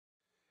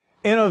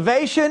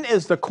Innovation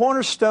is the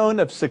cornerstone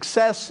of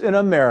success in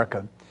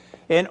America.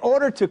 In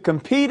order to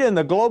compete in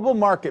the global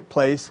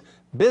marketplace,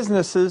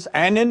 businesses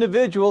and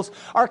individuals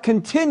are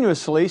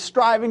continuously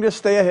striving to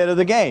stay ahead of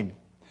the game.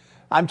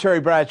 I'm Terry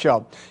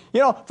Bradshaw.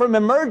 From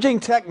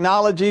emerging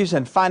technologies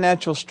and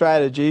financial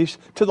strategies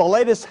to the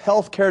latest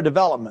healthcare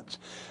developments,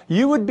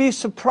 you would be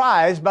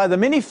surprised by the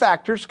many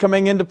factors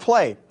coming into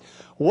play.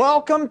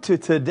 Welcome to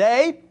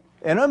Today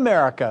in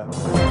America.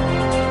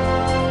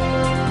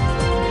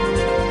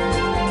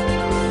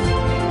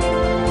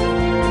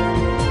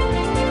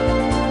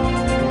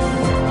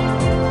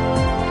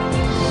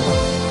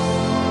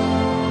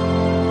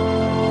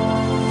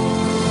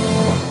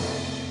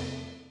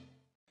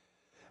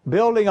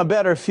 Building a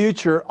better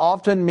future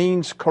often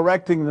means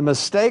correcting the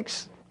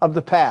mistakes of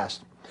the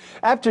past.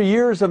 After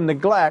years of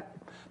neglect,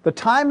 the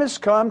time has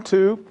come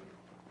to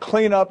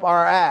clean up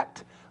our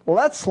act.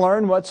 Let's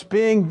learn what's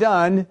being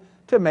done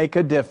to make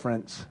a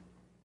difference.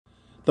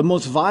 The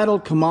most vital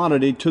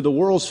commodity to the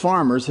world's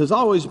farmers has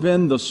always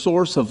been the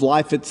source of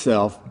life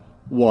itself,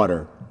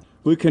 water.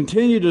 We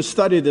continue to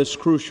study this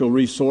crucial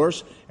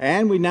resource,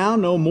 and we now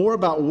know more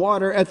about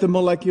water at the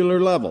molecular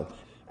level.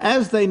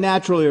 As they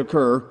naturally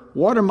occur,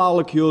 water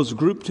molecules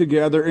group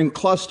together in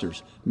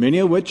clusters, many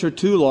of which are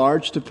too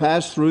large to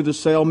pass through the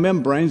cell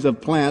membranes of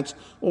plants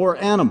or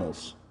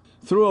animals.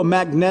 Through a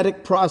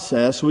magnetic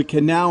process, we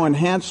can now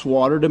enhance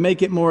water to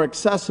make it more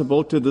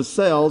accessible to the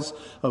cells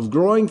of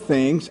growing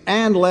things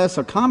and less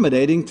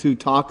accommodating to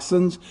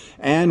toxins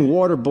and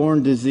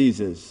waterborne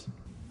diseases.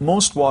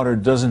 Most water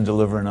doesn't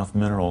deliver enough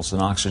minerals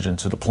and oxygen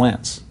to the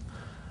plants.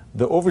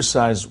 The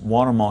oversized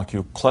water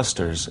molecule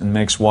clusters and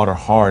makes water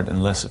hard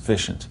and less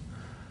efficient.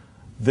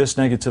 This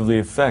negatively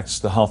affects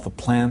the health of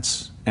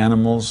plants,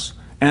 animals,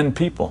 and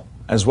people,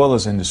 as well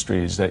as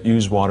industries that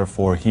use water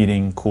for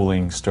heating,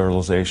 cooling,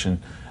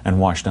 sterilization, and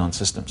washdown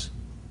systems.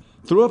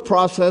 Through a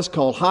process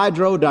called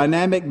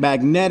hydrodynamic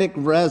magnetic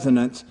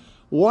resonance,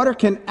 water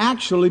can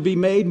actually be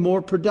made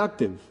more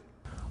productive.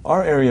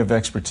 Our area of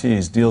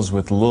expertise deals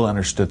with the little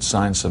understood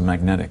science of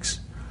magnetics,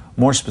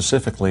 more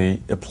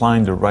specifically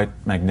applying the right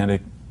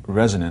magnetic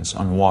resonance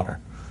on water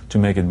to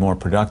make it more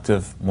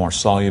productive, more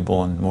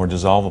soluble, and more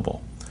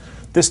dissolvable.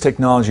 This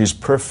technology is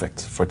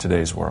perfect for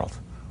today's world,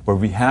 where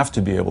we have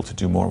to be able to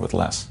do more with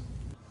less.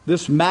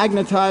 This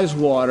magnetized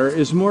water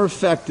is more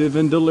effective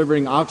in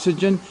delivering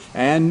oxygen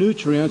and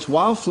nutrients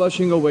while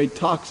flushing away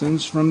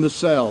toxins from the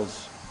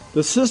cells.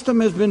 The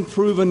system has been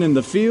proven in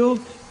the field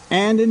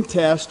and in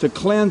tests to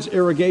cleanse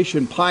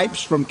irrigation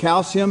pipes from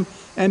calcium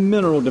and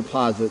mineral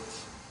deposits.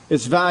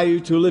 Its value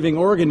to living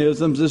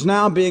organisms is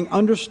now being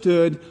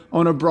understood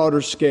on a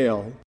broader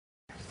scale.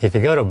 If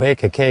you go to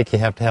bake a cake, you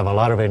have to have a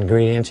lot of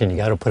ingredients and you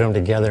got to put them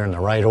together in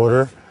the right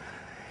order.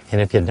 And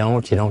if you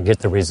don't get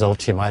the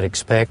results you might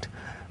expect.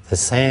 The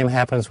same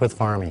happens with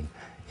farming.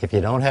 If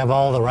you don't have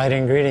all the right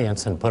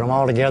ingredients and put them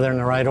all together in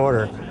the right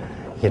order,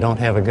 you don't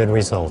have a good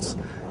results.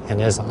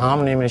 And this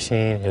Omni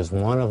machine is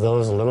one of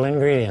those little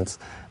ingredients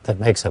that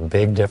makes a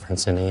big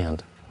difference in the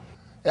end.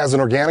 As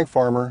an organic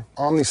farmer,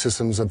 Omni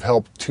systems have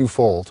helped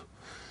twofold.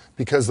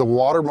 Because the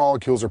water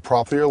molecules are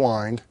properly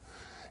aligned,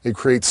 it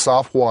creates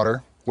soft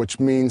water, which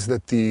means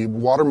that the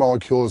water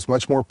molecule is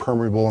much more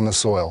permeable in the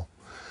soil.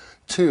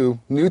 2,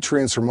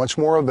 nutrients are much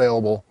more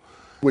available,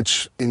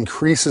 which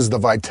increases the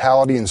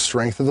vitality and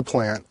strength of the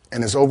plant,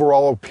 and its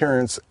overall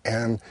appearance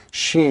and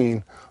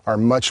sheen are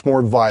much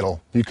more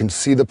vital. You can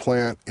see the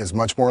plant is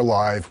much more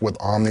alive with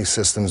Omni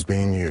systems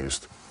being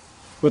used.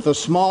 With a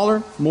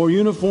smaller, more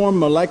uniform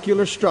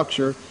molecular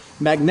structure,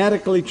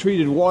 magnetically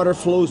treated water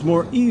flows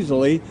more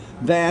easily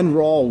than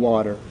raw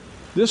water.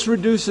 This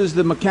reduces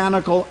the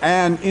mechanical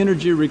and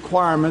energy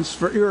requirements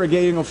for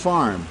irrigating a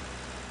farm.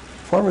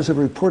 Farmers have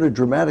reported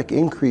dramatic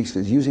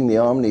increases using the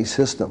Omni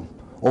system.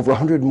 Over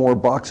 100 more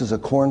boxes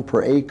of corn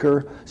per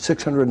acre,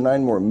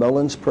 609 more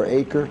melons per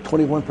acre,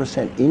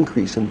 21%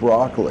 increase in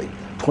broccoli,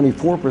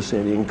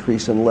 24%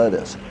 increase in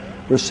lettuce.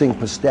 We're seeing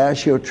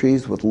pistachio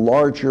trees with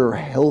larger,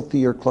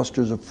 healthier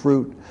clusters of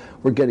fruit.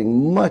 We're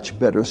getting much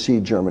better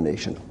seed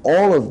germination.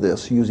 All of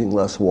this using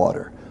less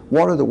water.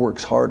 Water that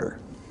works harder.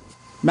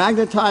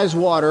 Magnetized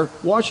water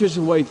washes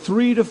away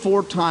 3 to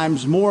 4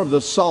 times more of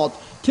the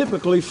salt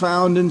typically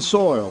found in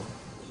soil.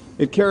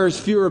 It carries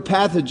fewer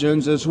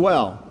pathogens as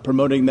well,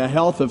 promoting the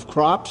health of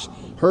crops,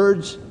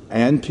 herds,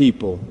 and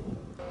people.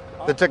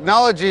 The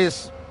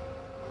technology's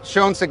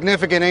shown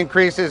significant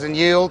increases in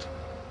yield,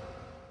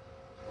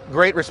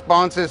 great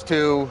responses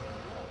to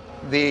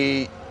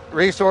the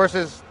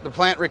resources the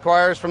plant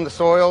requires from the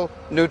soil,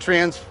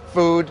 nutrients,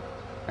 food,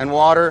 and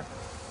water.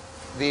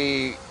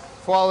 The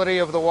quality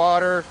of the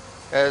water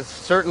has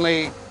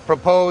certainly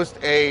proposed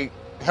a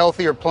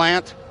healthier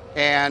plant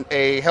and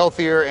a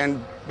healthier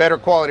and better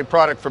quality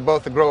product for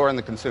both the grower and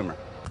the consumer.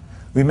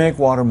 We make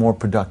water more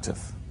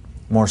productive,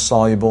 more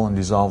soluble and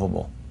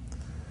dissolvable,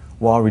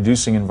 while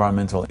reducing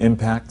environmental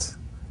impact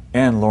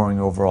and lowering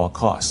overall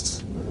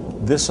costs.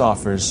 This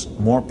offers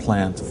more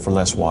plant for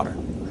less water,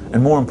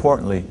 and more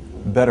importantly,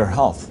 better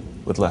health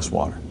with less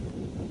water.